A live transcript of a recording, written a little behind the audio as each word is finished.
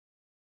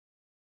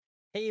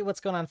Hey, what's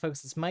going on,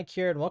 folks? It's Mike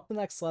here, and welcome to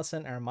the next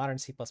lesson in our modern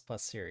C++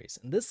 series.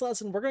 In this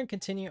lesson, we're going to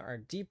continue our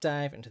deep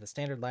dive into the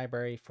standard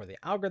library for the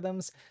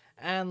algorithms,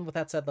 and with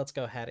that said, let's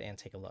go ahead and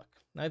take a look.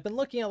 Now, I've been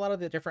looking at a lot of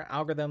the different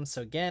algorithms,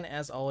 so again,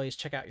 as always,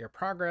 check out your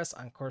progress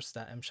on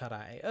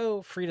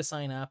course.msha.io, free to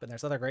sign up, and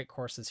there's other great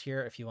courses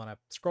here if you want to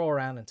scroll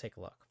around and take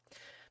a look.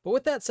 But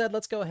with that said,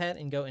 let's go ahead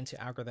and go into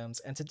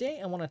algorithms, and today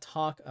I want to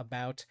talk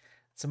about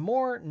some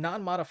more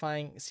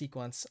non-modifying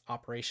sequence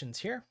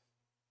operations here.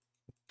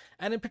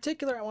 And in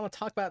particular, I want to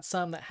talk about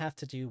some that have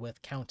to do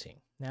with counting.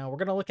 Now, we're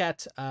going to look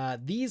at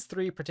these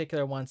three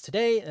particular ones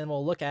today, and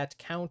we'll look at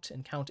count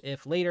and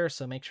countif later,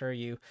 so make sure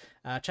you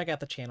check out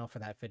the channel for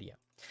that video.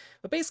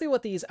 But basically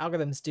what these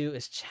algorithms do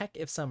is check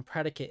if some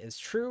predicate is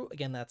true.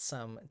 Again, that's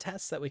some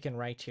tests that we can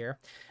write here,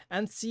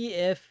 and see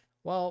if,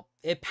 well,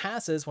 it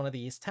passes one of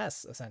these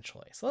tests,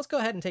 essentially. So let's go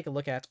ahead and take a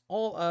look at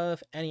all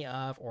of, any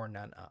of, or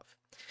none of.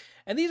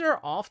 And these are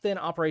often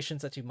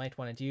operations that you might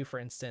want to do, for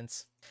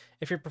instance,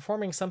 if you're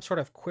performing some sort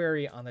of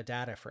query on the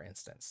data, for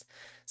instance.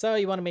 So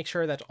you want to make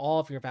sure that all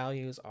of your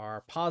values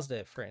are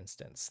positive, for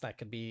instance. That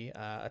could be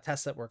a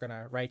test that we're going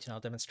to write, and I'll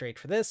demonstrate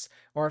for this.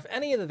 Or if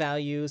any of the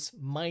values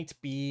might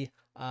be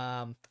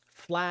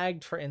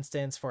flagged, for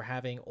instance, for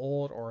having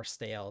old or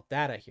stale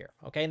data here.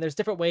 Okay, and there's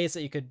different ways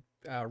that you could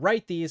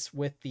write these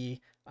with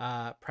the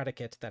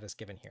predicate that is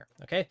given here.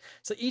 Okay,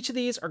 so each of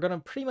these are going to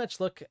pretty much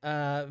look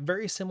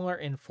very similar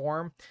in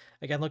form.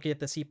 Again, looking at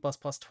the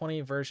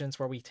C++20 versions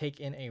where we take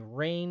in a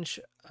range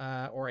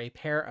or a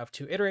pair of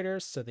two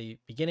iterators, so the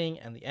beginning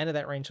and the end of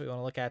that range that we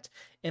want to look at,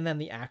 and then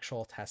the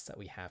actual test that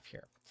we have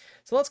here.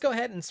 So let's go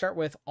ahead and start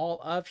with all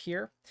of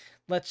here.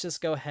 Let's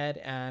just go ahead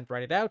and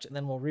write it out, and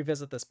then we'll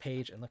revisit this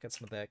page and look at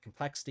some of the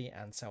complexity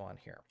and so on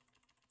here.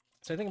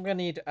 So I think I'm going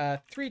to need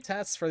 3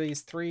 tests for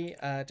these 3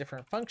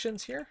 different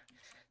functions here.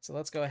 So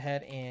let's go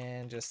ahead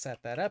and just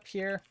set that up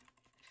here.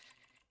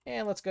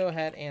 And let's go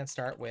ahead and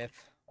start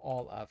with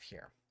all of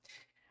here.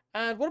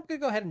 And what I'm going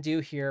to go ahead and do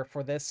here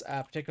for this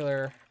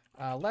particular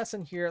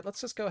lesson here,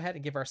 let's just go ahead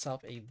and give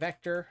ourselves a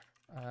vector.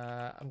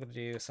 I'm going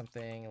to do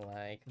something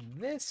like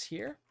this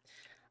here.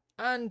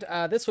 And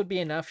this would be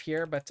enough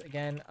here, but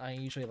again, I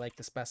usually like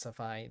to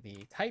specify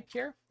the type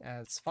here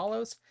as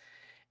follows.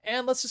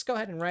 And let's just go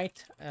ahead and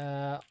write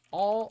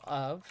all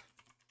of,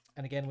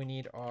 and again, we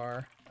need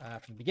our,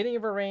 from the beginning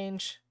of our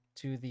range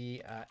to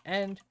the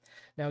end.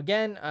 Now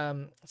again,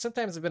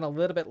 sometimes I've been a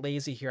little bit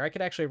lazy here. I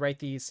could actually write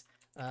these,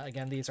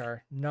 again, these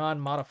are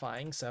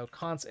non-modifying, so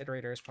const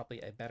iterator is probably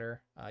a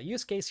better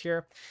use case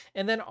here.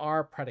 And then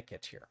our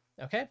predicate here,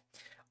 okay?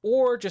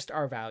 Or just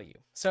our value.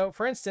 So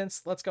for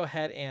instance, let's go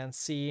ahead and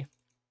see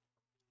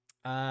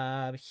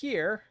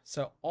here,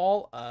 so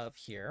all of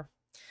here.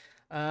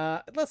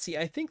 Let's see,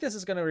 I think this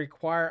is going to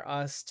require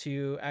us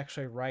to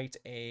actually write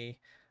a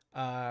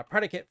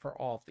predicate for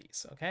all of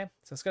these, okay?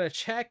 So it's going to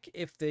check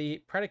if the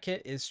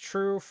predicate is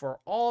true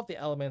for all of the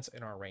elements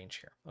in our range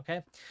here,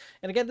 okay?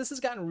 And again, this has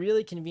gotten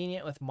really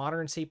convenient with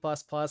modern C++,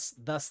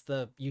 thus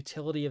the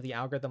utility of the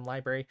algorithm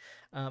library,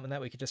 and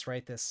that we could just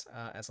write this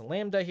as a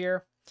lambda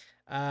here.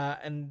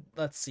 And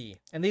let's see,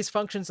 and these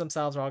functions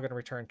themselves are all going to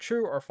return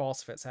true or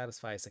false if it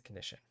satisfies the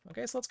condition.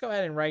 Okay, so let's go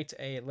ahead and write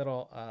a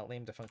little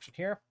lambda function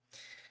here.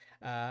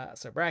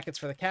 So brackets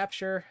for the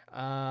capture,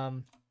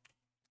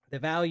 the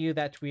value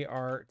that we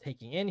are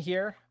taking in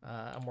here.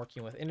 I'm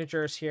working with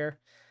integers here.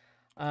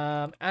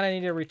 And I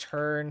need to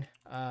return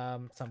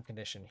some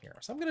condition here.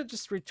 So I'm going to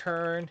just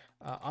return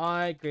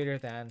I greater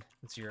than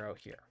 0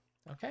 here.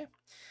 Okay.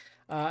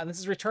 And this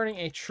is returning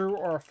a true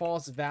or a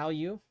false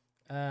value.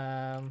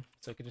 So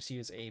we can just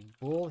use a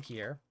bool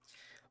here.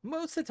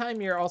 Most of the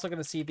time, you're also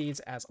going to see these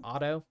as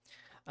auto.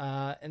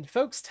 And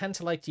folks tend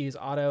to like to use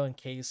auto in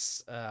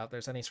case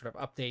there's any sort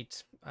of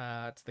update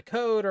to the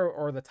code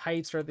or the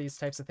types or these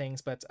types of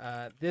things. But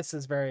this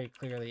is very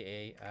clearly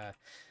a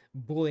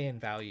Boolean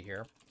value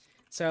here.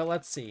 So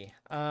let's see.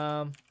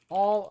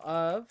 All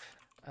of,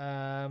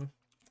 and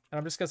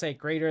I'm just going to say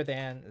greater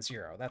than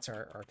 0. That's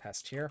our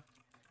test here.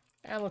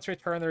 And let's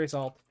return the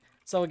result.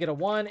 So we'll get a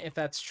 1 if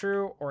that's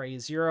true, or a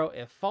 0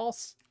 if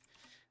false.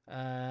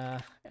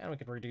 And we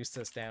can reduce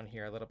this down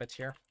here a little bit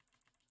here.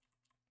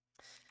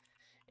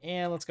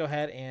 And let's go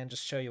ahead and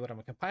just show you what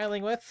I'm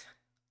compiling with.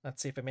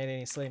 Let's see if I made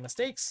any silly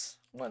mistakes.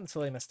 One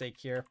silly mistake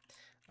here.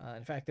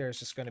 In fact, there's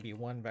just going to be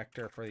one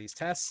vector for these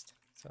tests.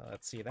 So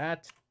let's see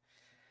that.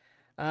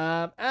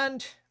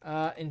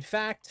 In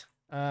fact,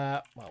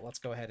 well, let's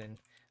go ahead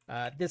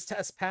and this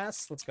test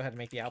pass. Let's go ahead and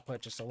make the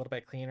output just a little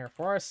bit cleaner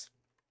for us.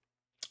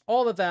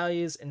 All the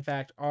values, in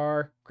fact,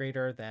 are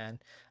greater than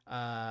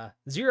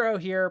 0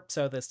 here,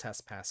 so this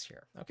test pass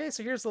here. Okay,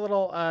 so here's the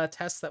little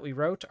test that we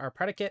wrote, our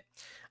predicate,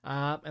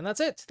 and that's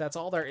it. That's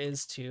all there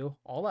is to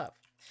all of.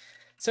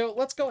 So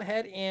let's go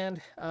ahead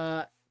and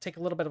take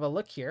a little bit of a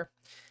look here.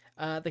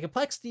 The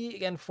complexity,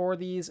 again, for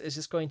these is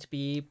just going to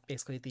be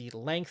basically the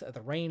length of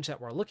the range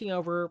that we're looking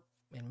over.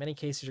 In many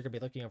cases, you're going to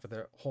be looking over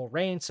the whole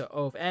range, so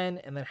O of n,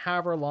 and then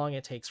however long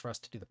it takes for us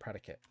to do the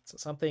predicate. So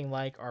something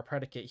like our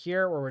predicate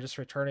here, where we're just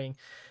returning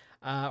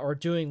or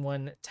doing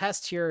one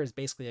test here is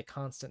basically a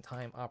constant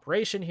time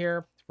operation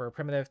here for a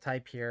primitive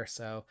type here.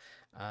 So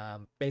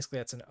basically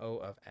that's an O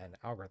of n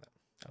algorithm.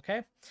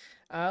 Okay,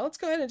 let's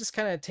go ahead and just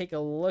kind of take a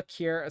look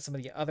here at some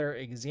of the other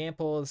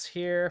examples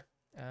here.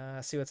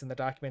 See what's in the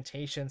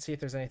documentation, see if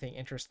there's anything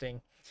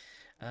interesting.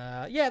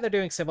 Yeah, they're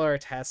doing similar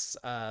tests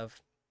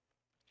of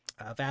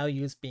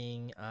values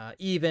being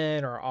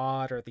even or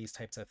odd or these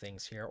types of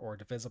things here, or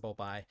divisible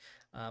by.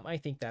 I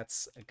think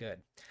that's good.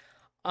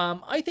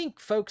 I think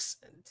folks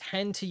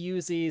tend to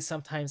use these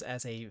sometimes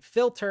as a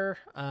filter,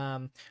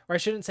 or I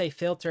shouldn't say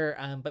filter,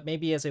 but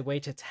maybe as a way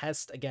to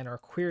test again or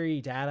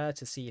query data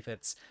to see if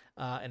it's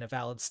in a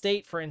valid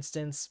state, for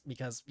instance,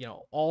 because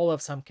all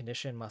of some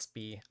condition must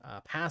be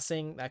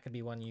passing. That could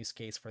be one use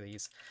case for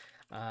these.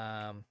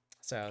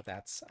 So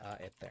that's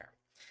it there.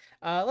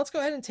 Let's go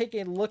ahead and take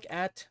a look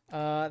at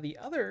the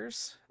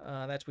others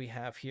that we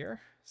have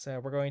here. So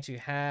we're going to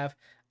have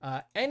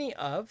any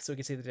of, so we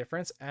can see the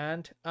difference,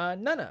 and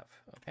none of.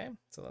 Okay,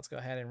 so let's go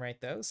ahead and write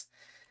those.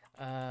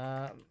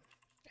 And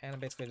I'm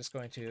basically just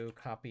going to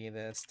copy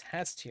this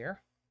test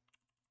here.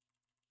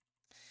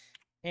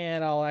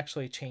 And I'll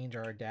actually change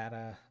our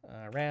data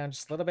around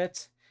just a little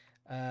bit.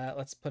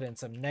 Let's put in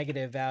some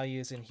negative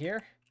values in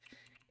here.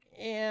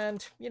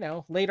 And,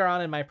 later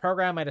on in my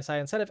program, I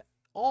decided instead of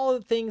all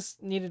the things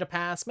needed to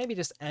pass, maybe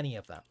just any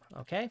of them,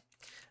 okay?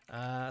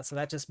 So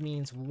that just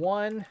means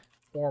one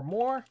or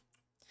more.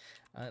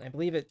 I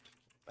believe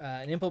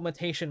an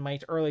implementation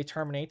might early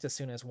terminate as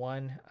soon as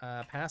one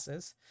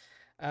passes.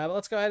 But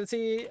let's go ahead and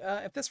see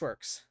if this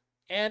works.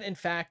 And in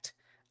fact,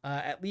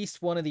 at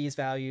least one of these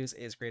values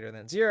is greater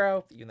than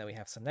 0, even though we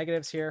have some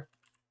negatives here.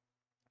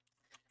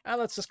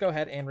 Let's just go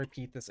ahead and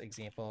repeat this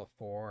example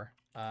for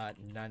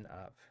none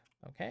of,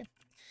 okay?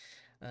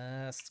 So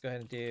let's go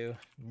ahead and do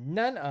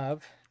none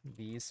of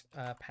these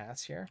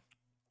pass here.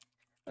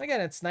 And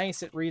again, it's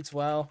nice, it reads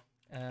well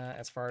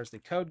as far as the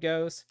code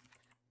goes.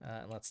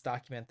 And let's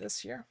document this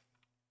here.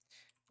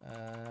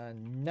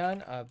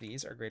 None of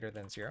these are greater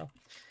than 0.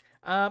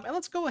 And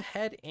let's go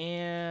ahead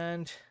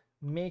and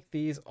make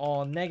these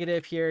all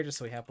negative here, just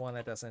so we have one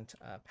that doesn't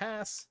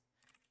pass.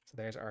 So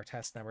there's our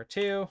test number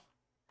 2.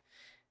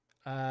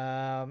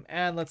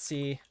 And let's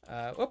see,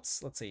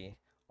 let's see.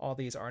 All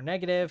these are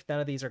negative. None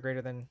of these are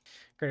greater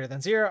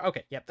than 0.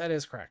 Okay, yep, that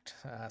is correct.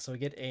 So we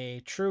get a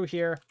true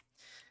here.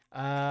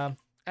 And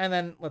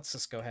then let's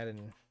just go ahead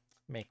and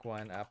make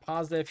one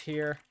positive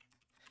here.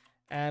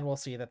 And we'll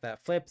see that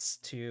that flips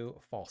to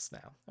false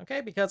now. Okay,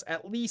 because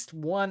at least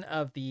one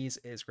of these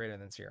is greater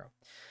than 0.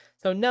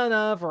 So none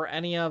of or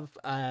any of,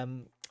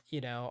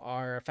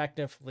 are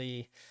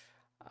effectively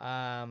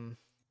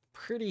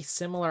pretty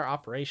similar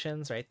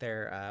operations, right?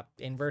 They're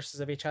inverses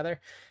of each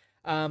other.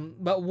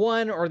 But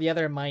one or the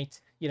other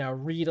might,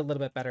 read a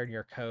little bit better in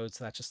your code.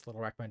 So that's just a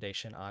little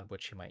recommendation on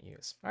which you might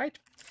use. All right.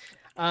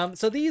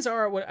 So these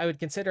are what I would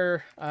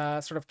consider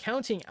sort of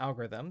counting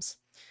algorithms.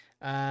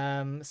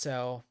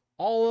 So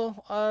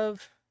all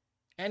of,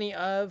 any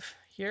of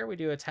here, we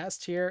do a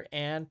test here,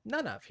 and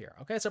none of here.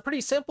 Okay, so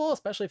pretty simple,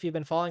 especially if you've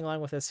been following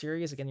along with this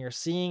series. Again, you're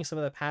seeing some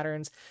of the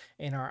patterns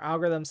in our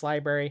algorithms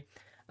library.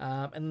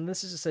 And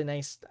this is just a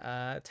nice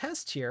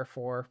test here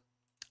for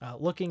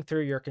looking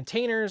through your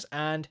containers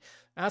and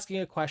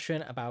asking a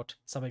question about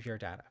some of your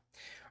data.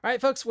 All right,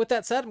 folks, with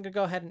that said, I'm going to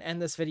go ahead and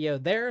end this video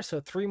there.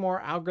 So 3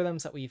 more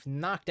algorithms that we've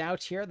knocked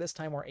out here. This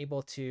time we're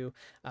able to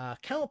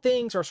count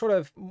things, or sort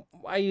of,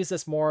 I use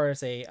this more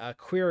as a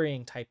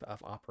querying type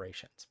of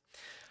operations.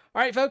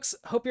 All right, folks,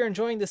 hope you're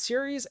enjoying this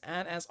series.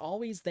 And as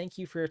always, thank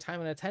you for your time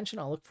and attention.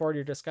 I'll look forward to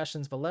your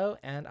discussions below,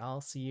 and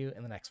I'll see you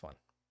in the next one.